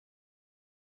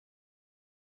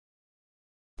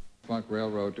Funk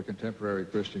Railroad to contemporary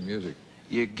Christian music?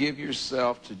 You give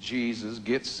yourself to Jesus,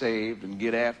 get saved, and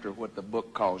get after what the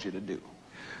book calls you to do.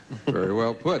 Very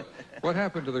well put. What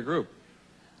happened to the group?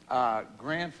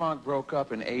 Grand Funk broke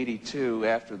up in '82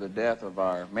 after the death of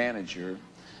our manager.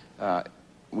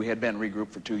 We had been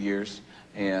regrouped for 2 years,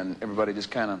 and everybody just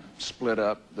kind of split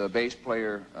up. The bass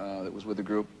player that was with the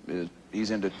group,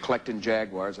 he's into collecting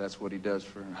Jaguars. That's what he does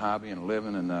for a hobby and a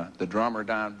living. And the drummer,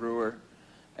 Don Brewer,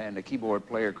 and the keyboard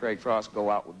player, Craig Frost, go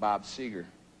out with Bob Seger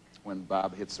when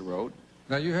Bob hits the road.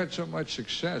 Now, you had so much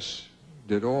success.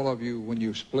 Did all of you, when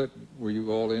you split, were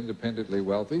you all independently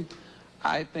wealthy?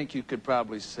 I think you could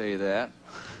probably say that.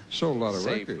 Sold a lot of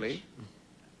safely. records.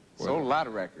 Sold a lot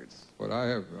of records. What I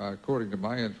have, according to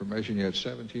my information, you had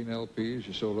 17 LPs.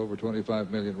 You sold over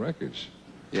 25 million records.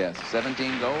 Yes,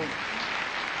 17 gold.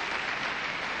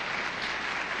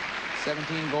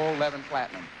 17 gold, 11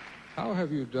 platinum. How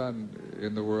have you done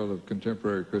in the world of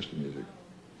contemporary Christian music?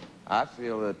 I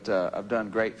feel that I've done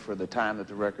great for the time that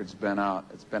the record's been out.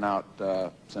 It's been out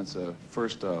since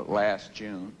last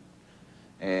June.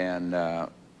 And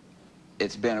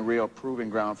it's been a real proving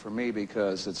ground for me,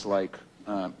 because it's like,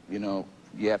 you know,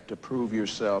 you have to prove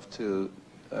yourself to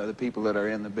the people that are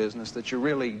in the business that you're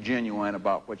really genuine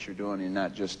about what you're doing. You're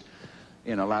not just,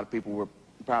 you know, a lot of people were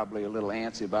probably a little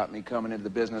antsy about me coming into the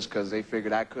business because they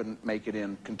figured I couldn't make it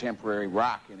in contemporary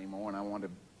rock anymore, and I wanted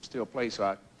to still play, so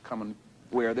I come and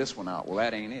wear this one out. Well,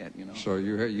 that ain't it, you know. So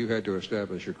you had to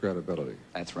establish your credibility.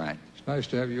 That's right. It's nice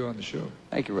to have you on the show.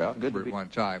 Thank you, Ralph. Good to be. One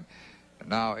time. And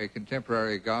now a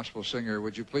contemporary gospel singer.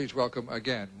 Would you please welcome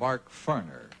again Mark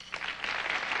Farner.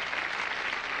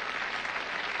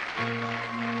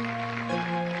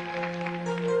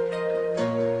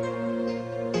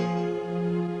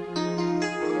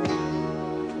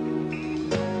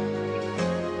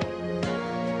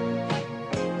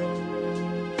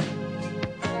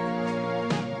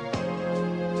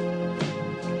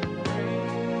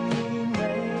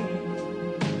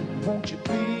 Won't you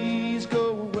please go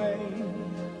away?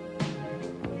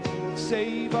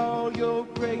 Save all your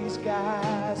gray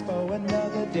skies for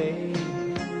another day.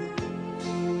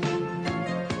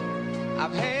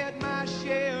 I've had my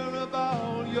share of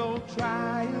all your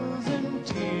trials and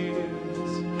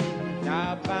tears.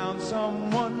 Now I found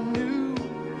someone new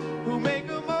who'll make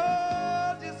them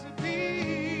all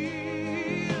disappear.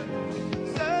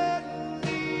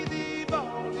 Suddenly they've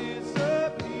all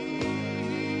disappeared.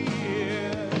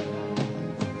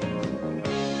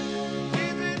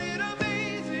 Isn't it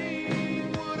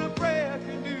amazing what a prayer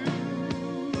can do?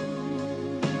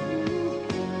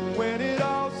 When it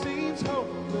all seems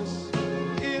hopeless,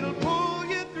 it'll pull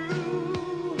you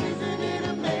through. Isn't it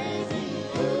amazing?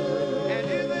 And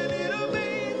isn't it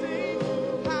amazing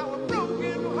how a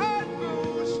broken heart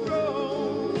grows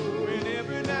strong when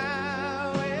every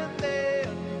now and then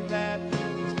that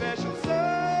special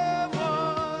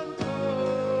someone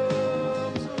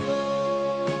comes along.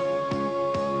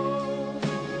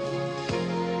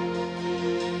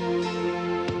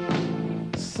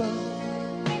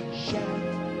 Sunshine,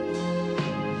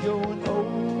 you're an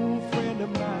old friend of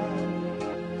mine.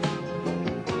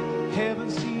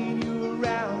 Haven't seen you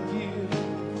around here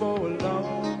for a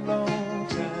long, long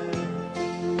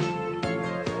time.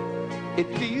 It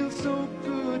feels so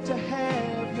good to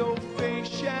have your face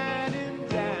shining